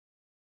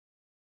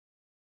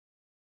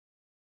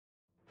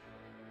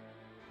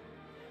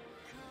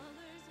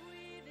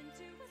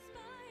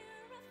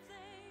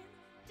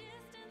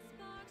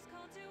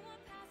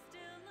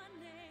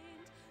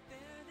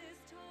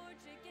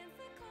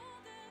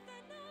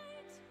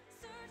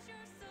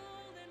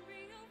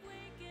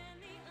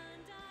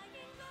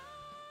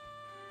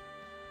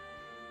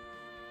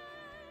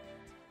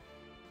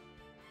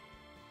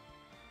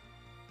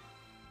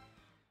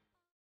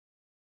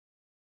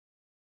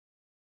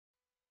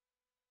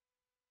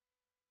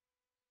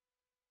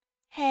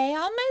Hey,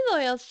 all my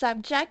loyal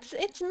subjects,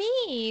 it's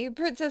me,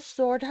 Princess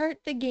Swordheart,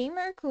 the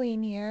Gamer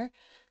Queen here,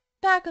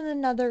 back with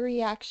another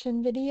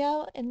reaction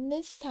video, and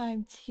this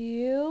time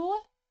to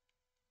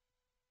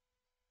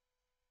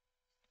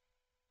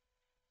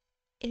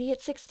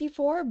Idiot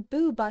 64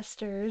 Boo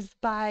Busters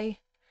by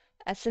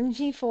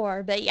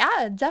SMG4. But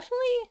yeah,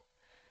 definitely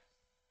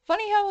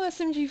funny how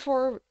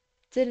SMG4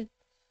 did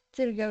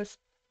did a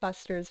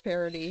Ghostbusters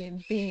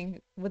parody,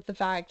 being with the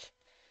fact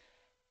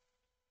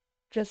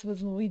just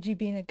with Luigi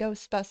being a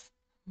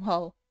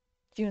well,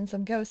 doing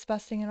some ghost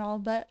busting and all,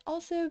 but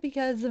also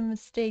because of a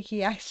mistake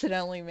he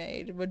accidentally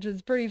made, which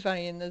is pretty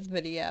funny in this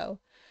video.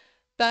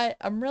 But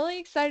I'm really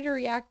excited to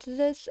react to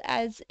this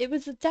as it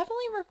was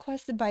definitely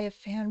requested by a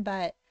fan,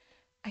 but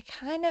I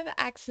kind of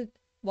I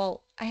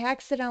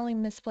accidentally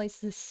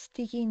misplaced this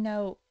sticky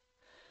note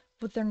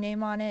with their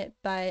name on it,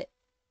 but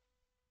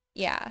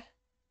yeah.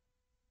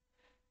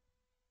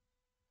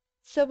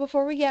 So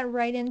before we get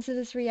right into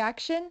this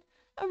reaction,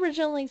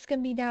 original link's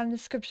gonna be down in the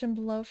description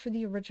below for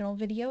the original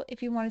video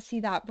if you want to see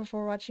that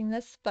before watching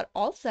this, but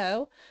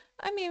also,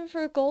 I'm aiming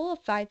for a goal of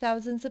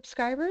 5,000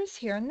 subscribers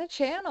here on the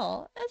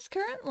channel, as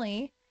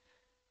currently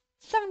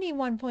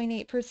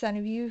 71.8%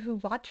 of you who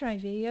watch my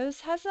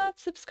videos has not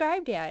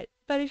subscribed yet.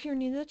 But if you're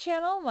new to the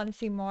channel and want to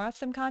see more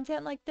awesome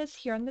content like this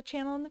here on the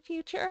channel in the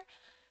future,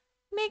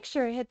 make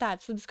sure to hit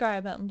that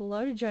subscribe button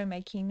below to join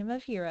my kingdom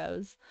of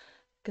heroes.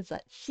 Because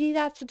let's see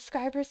that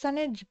subscribe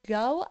percentage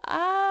go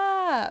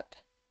up.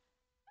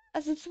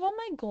 As it's one of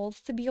my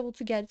goals to be able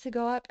to get it to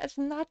go up, as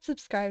not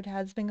subscribed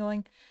has been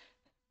going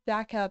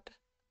back up.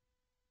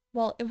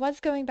 Well, it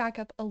was going back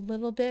up a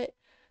little bit,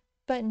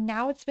 but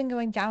now it's been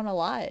going down a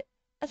lot.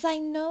 As I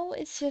know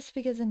it's just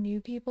because of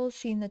new people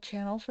seeing the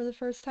channel for the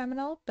first time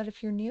and all, but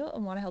if you're new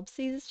and want to help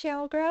see this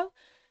channel grow,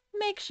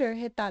 make sure to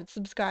hit that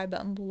subscribe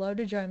button below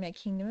to join my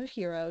kingdom of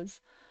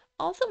heroes.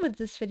 Also with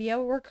this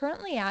video, we're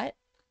currently at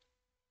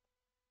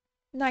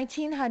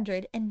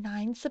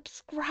 1,909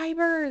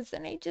 subscribers,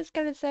 and I just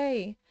gotta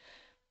say,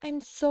 I'm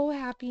so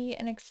happy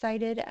and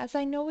excited as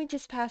I know we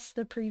just passed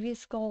the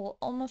previous goal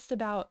almost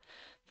about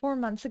 4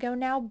 months ago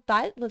now,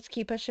 but let's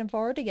keep pushing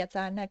forward to get to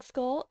that next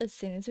goal as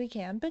soon as we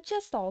can. But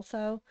just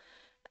also,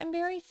 I'm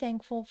very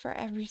thankful for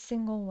every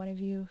single one of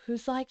you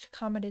who's liked,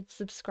 commented,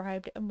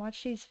 subscribed, and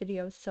watched these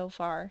videos so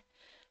far,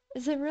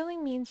 as it really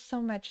means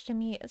so much to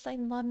me as I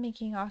love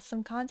making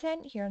awesome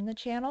content here on the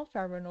channel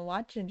for everyone to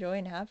watch, enjoy,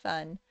 and have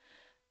fun.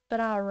 But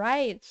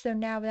alright, so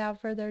now without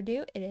further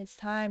ado, it is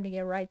time to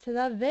get right to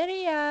the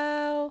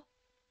video!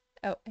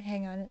 Oh,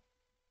 hang on.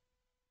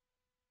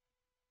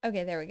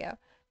 Okay, there we go.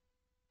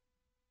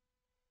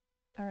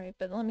 Alright,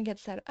 but let me get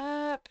set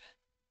up.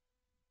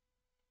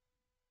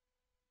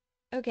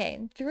 Okay,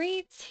 in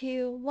 3,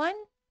 2, 1,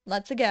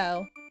 let's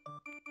go.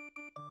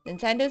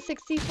 Nintendo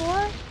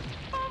 64?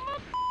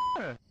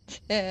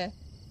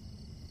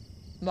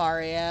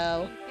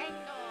 Mario.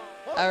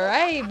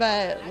 Alright,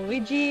 but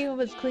Luigi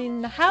was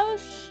cleaning the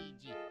house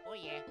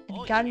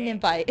and got an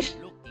invite.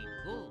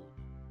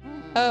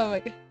 Oh my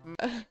god.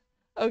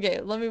 Okay,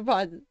 let me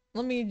pause.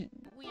 Let me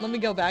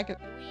go back.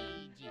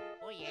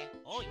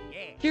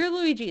 Dear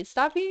Luigi,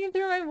 stop peeking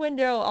through my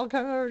window. I'll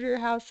come over to your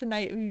house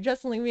tonight if you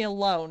just leave me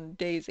alone,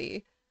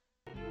 Daisy.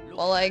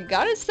 Well, I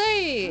gotta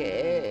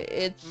say,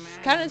 it's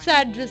kind of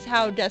sad just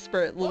how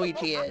desperate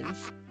Luigi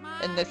is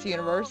in this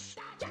universe.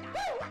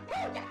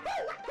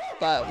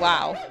 But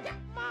wow.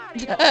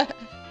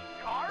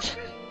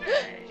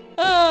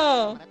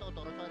 Oh.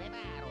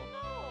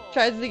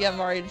 Tries to get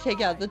Mario to take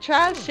out the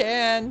trash,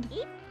 and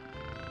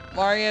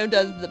Mario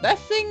does the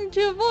best thing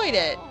to avoid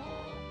it.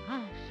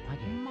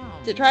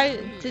 To try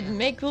to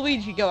make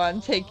Luigi go out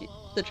and take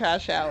the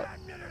trash out.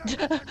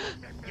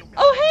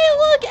 Oh hey,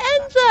 look,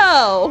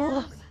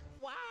 Enzo!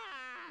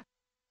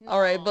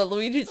 Alright, but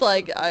Luigi's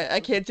like, I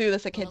can't do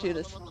this, I can't do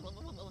this.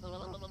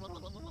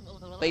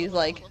 But he's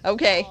like,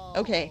 okay,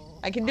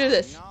 I can do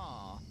this.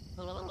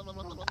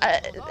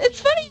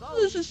 It's funny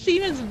this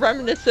scene is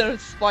reminiscent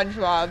of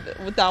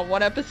SpongeBob with that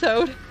one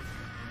episode.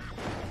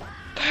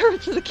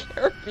 Pirates of the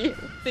Caribbean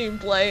theme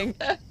playing.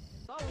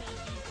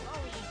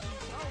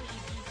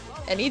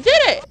 And he did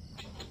it!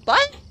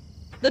 But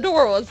the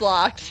door was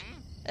locked,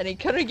 and he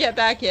couldn't get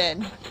back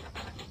in.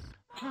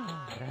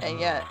 And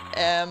yet,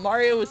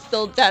 Mario was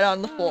still dead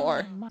on the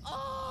floor.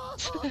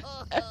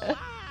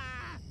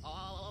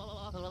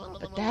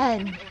 But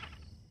then...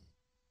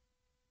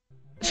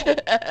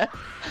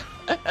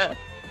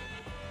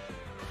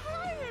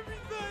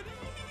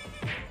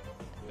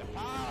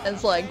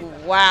 It's like,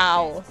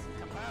 wow.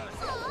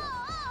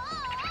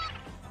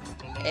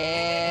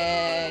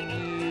 And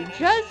you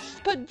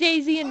just put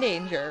Daisy in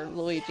danger,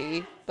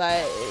 Luigi.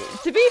 But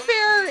to be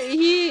fair,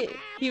 he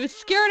was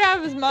scared out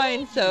of his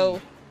mind,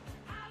 so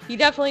he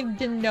definitely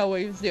didn't know what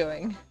he was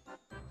doing.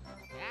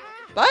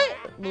 But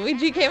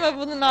Luigi came up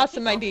with an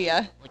awesome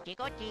idea. The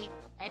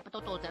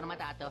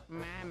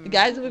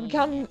guys would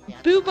become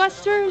Boo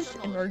Busters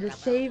in order to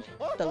save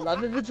the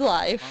love of his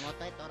life.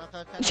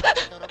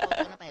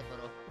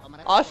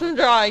 Awesome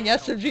drawing,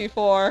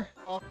 SMG4.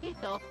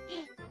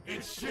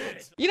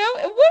 You know,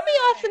 it would be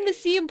awesome to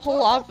see him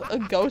pull off a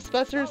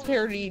Ghostbusters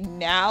parody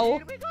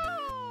now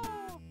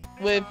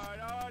with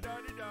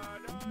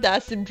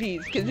Dust and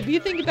Peace, because if you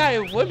think about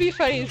it, it would be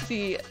funny to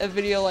see a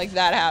video like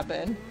that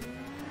happen.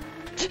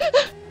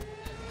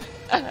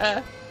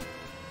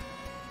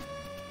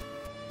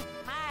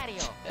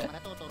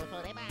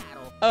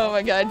 Oh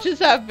my god,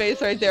 just have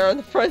face right there on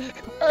the front of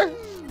the car.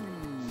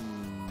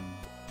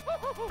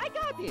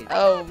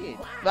 Oh,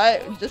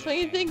 but just when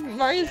you think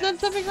Mario's done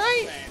something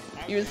right,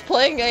 he was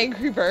playing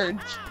Angry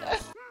Birds.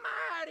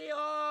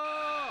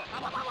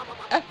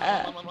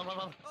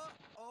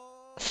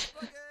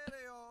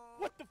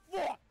 What the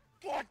fuck?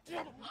 God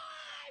damn it!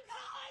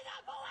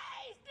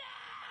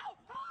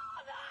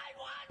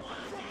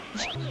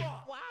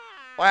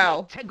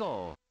 Wow.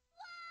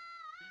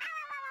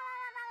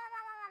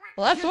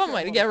 Well, that's one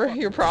way to get rid of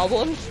your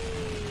problems.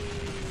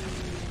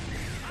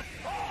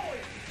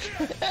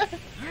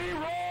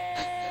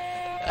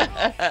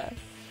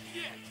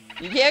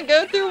 You can't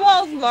go through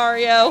walls,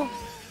 Mario.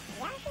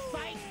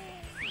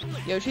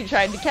 Yoshi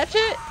tried to catch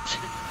it.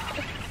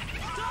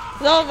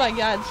 Oh my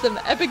god, some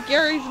epic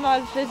Gary's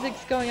Mod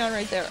physics going on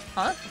right there.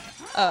 Huh?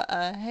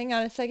 Hang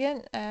on a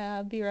second.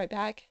 I'll be right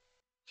back.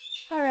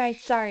 Alright,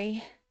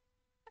 sorry.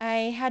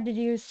 I had to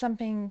do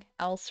something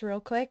else real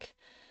quick.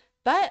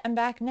 But I'm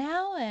back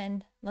now,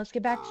 and let's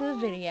get back to the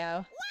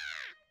video.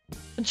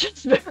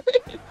 Just very...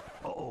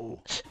 Oh.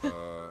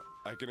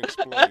 I can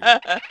explain.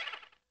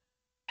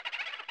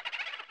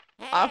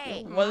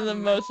 One of the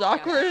most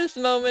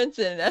awkwardest moments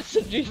in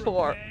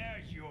SMG4.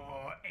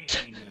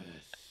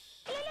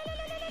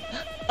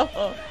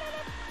 Oh.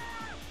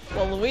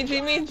 Well,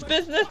 Luigi means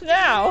business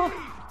now.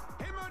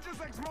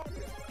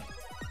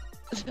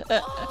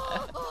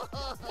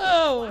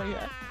 Oh my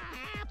god.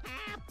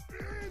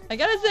 I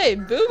gotta say,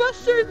 Boo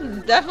Busters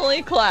is definitely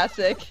a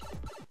classic.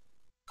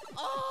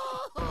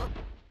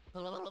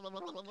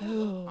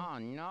 Ooh. Oh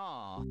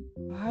no.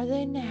 Are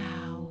they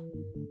now?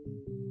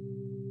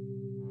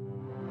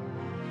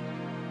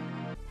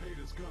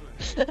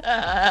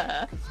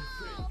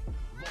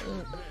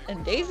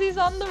 And Daisy's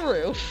on the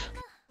roof.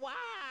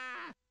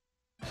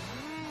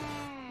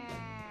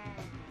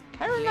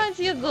 Kinda reminds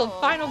me of the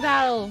final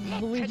battle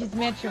of Luigi's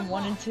Mansion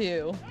 1 and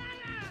 2.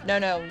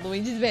 No,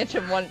 Luigi's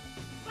Mansion 1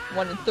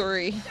 and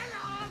 3.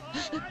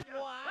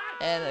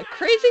 And a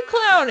crazy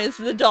clown is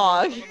the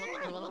dog. It's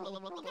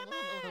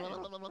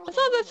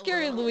not that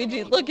scary,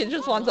 Luigi. Look, it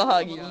just wants a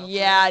hug.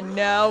 Yeah,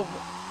 no.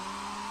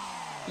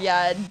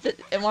 Yeah,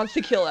 it wants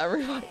to kill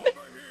everyone.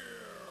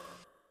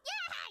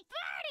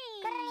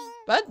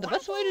 But the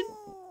best thing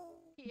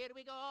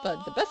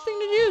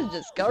to do is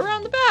just go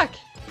around the back.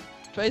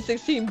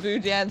 2016 Boo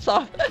Dance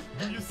Off.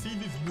 Do you see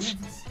these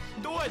moves?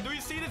 Do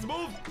you see this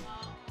move?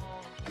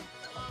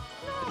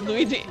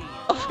 Luigi.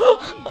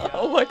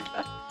 Oh my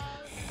god.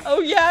 Oh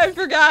yeah, I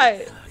forgot.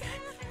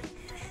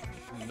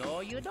 No,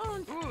 you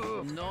don't.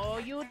 No,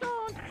 you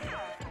don't.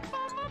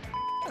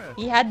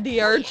 He had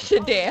the urge to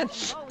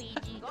dance.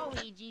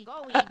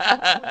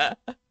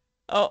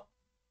 Oh.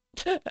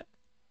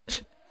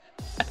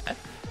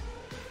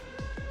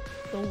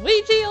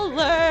 Luigi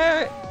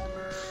alert!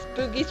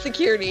 Spooky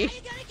security.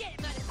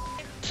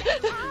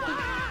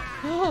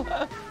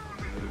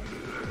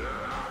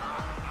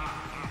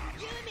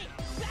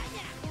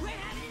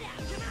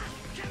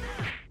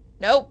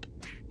 Nope.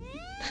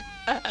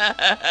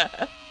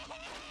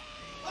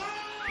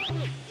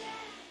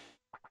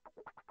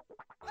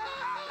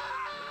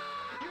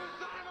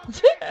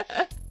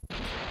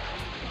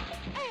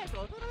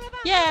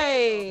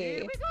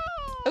 Yay!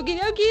 Okie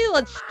dokie,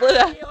 let's split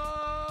up.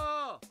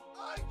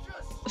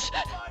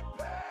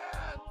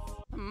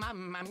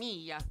 Mamma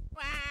mia.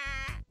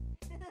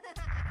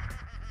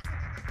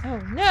 Oh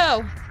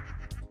no!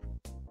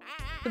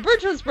 The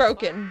bridge was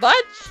broken,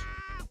 but...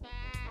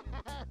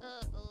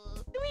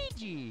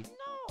 Luigi!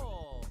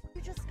 No!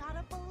 You just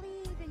gotta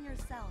believe in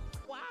yourself.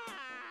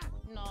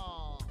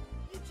 No!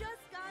 You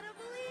just gotta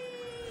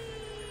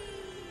believe.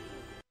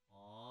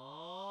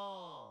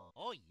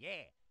 Oh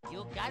yeah!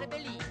 You gotta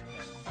believe.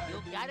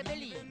 You gotta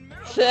believe.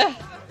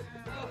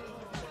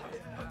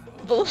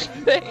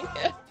 Believing.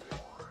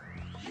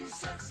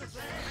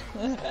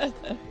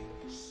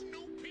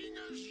 Snooping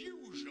as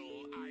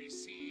usual, I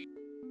see.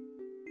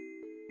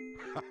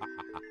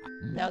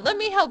 Now let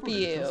me help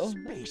you.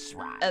 Space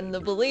ride. And the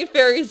Belief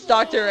Fairy's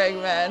Dr.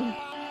 Eggman.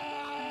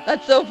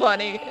 That's so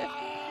funny.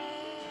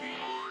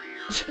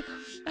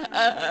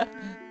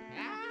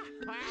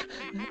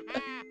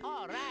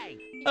 All right.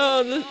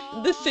 Oh,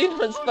 this scene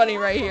was funny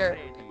right here.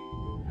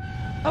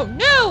 Oh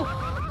no!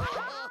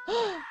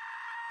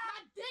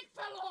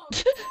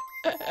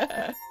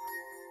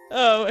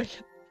 Oh my god.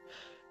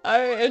 I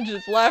am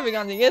just laughing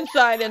on the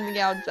inside and the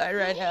outside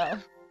right now.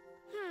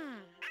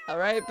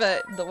 Alright,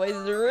 but the way to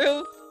the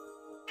roof...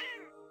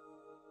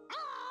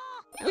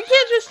 We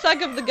can't just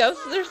suck up the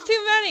ghosts, there's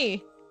too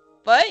many!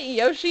 But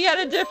Yoshi had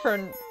a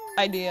different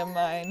idea in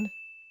mind.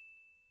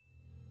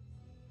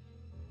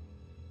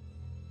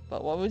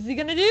 But what was he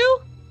gonna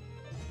do?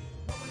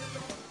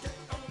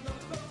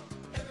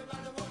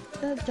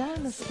 The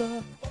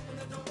dinosaur.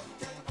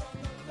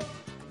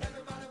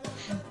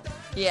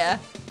 Yeah,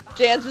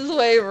 dances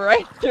way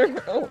right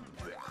through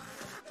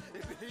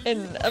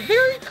in a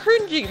very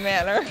cringy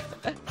manner.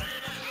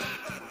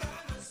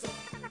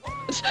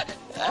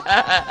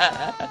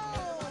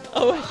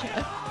 Oh my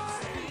god.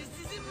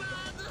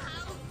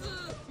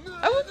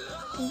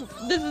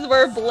 This is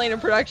where Belena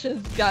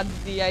Productions got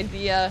the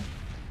idea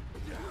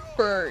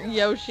for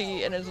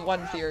Yoshi in his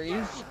one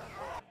series.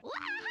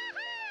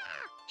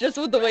 Just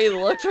with the way he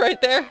looks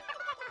right there.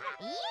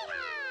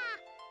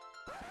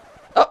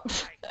 Oh!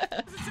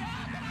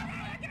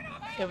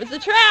 It was a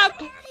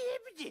trap!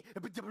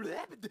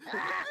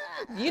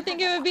 You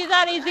think it would be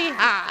that easy?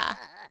 Ha!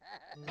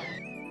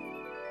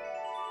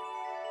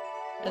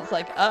 It's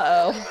like,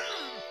 uh-oh.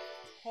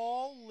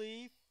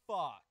 Holy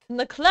fuck. And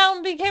the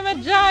clown became a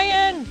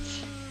giant!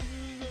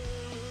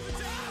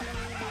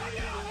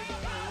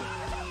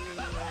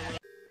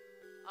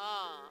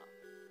 Oh,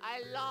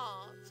 I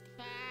lost.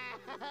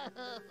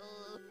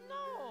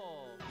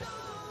 No.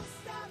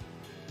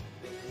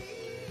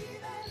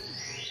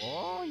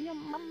 Oh, yeah,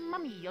 mamma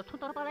mia,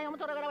 tutto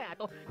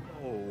regalato.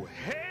 Oh,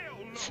 hell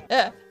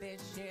no.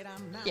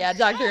 Yeah,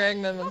 Dr.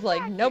 Eggman was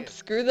like, nope,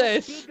 screw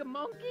this. Big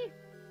monkey?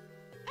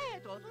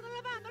 Eto, sono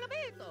lavato,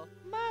 l'abito.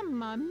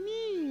 Mamma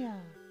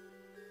mia.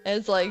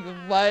 It's like,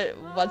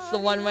 what's the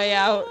one way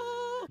out?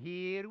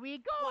 Here we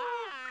go.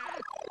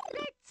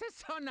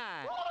 Let's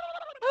sonar.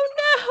 Oh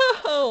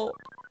no!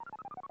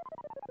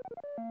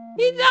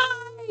 He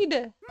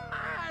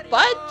died!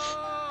 But,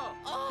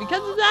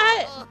 because of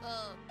that,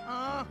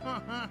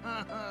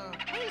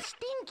 Hey,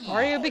 Stinky.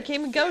 Mario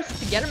became a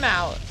ghost to get him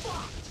out.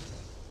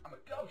 I'm a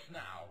ghost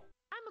now.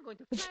 I'm going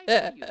to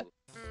fly for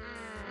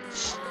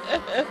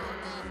you.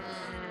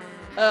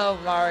 Oh,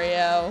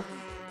 Mario.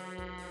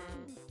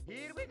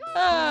 Here we go.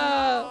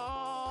 Oh.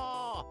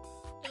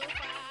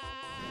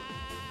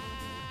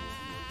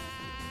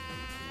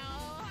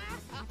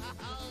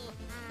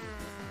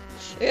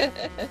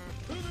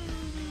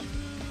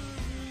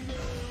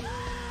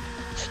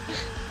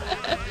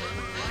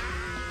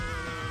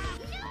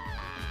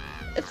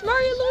 It's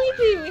Mario and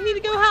Luigi! We need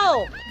to go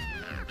help!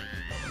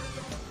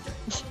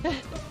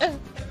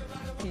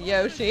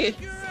 Yoshi.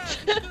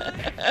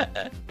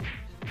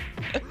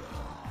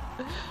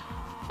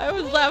 I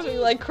was laughing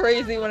like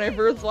crazy when I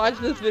first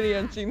watched this video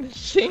and seen this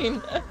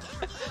scene.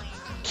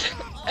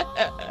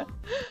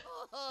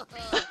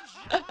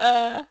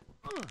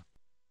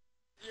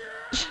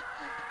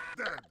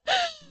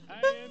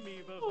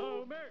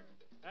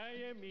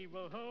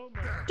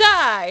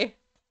 Die!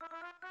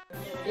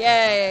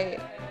 Yay!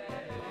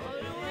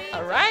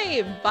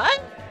 Alright,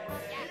 but...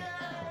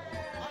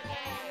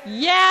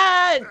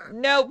 Yeah!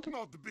 Nope.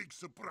 Not the big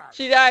surprise.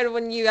 She died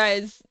when you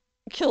guys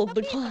killed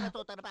the clown.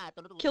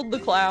 Killed the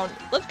clown.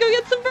 Let's go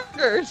get some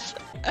burgers!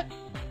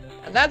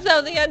 And that's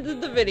how the end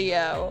of the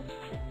video.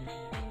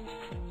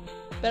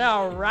 But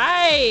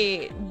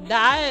alright!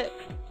 That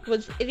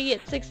was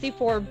Idiot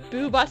 64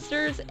 Boo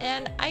Busters,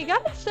 and I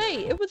gotta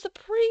say, it was a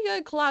pretty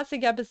good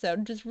classic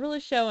episode, just really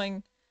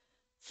showing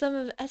some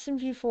of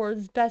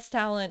SMG4's best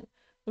talent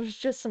with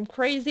just some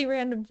crazy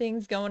random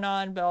things going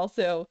on, but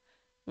also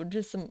with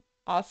just some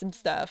awesome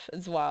stuff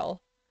as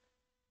well.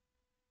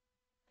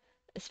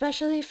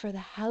 Especially for the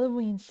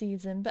Halloween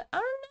season, but I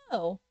don't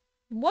know.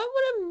 What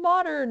would a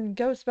modern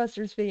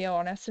Ghostbusters video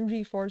on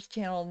SMG4's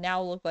channel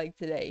now look like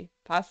today?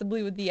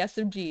 Possibly with the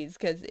SMGs,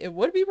 because it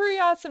would be pretty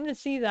awesome to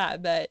see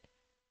that, but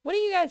what do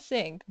you guys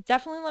think?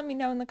 Definitely let me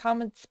know in the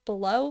comments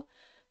below.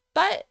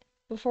 But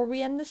before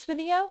we end this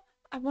video,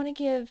 I want to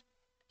give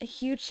a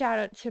huge shout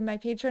out to my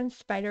patron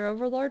Spider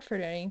Overlord for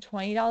donating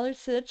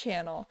 $20 to the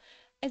channel.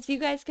 As you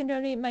guys can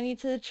donate money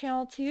to the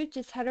channel too,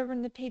 just head over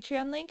to the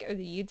Patreon link or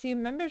the YouTube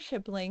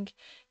membership link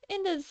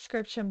in the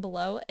description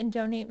below and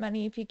donate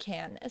money if you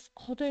can, as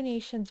all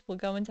donations will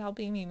go into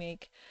helping me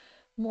make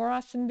more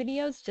awesome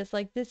videos just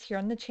like this here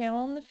on the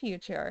channel in the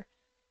future.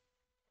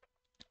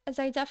 As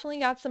I definitely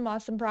got some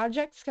awesome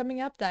projects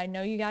coming up that I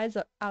know you guys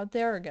out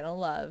there are gonna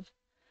love.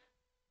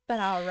 But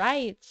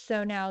alright,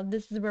 so now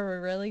this is where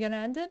we're really gonna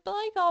end it, but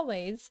like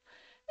always,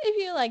 if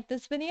you like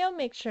this video,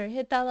 make sure to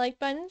hit that like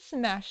button,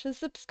 smash the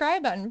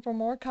subscribe button for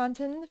more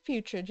content in the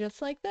future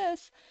just like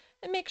this,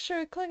 and make sure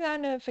to click that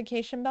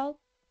notification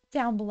bell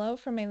down below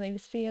for my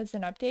latest videos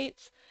and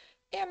updates,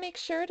 and make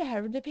sure to head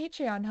over to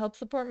Patreon to help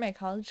support my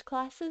college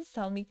classes to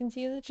help me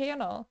continue the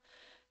channel.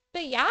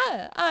 But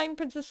yeah, I'm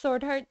Princess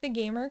Swordheart, the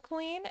Gamer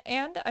Queen,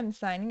 and I'm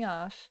signing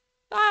off.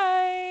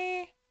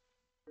 Bye!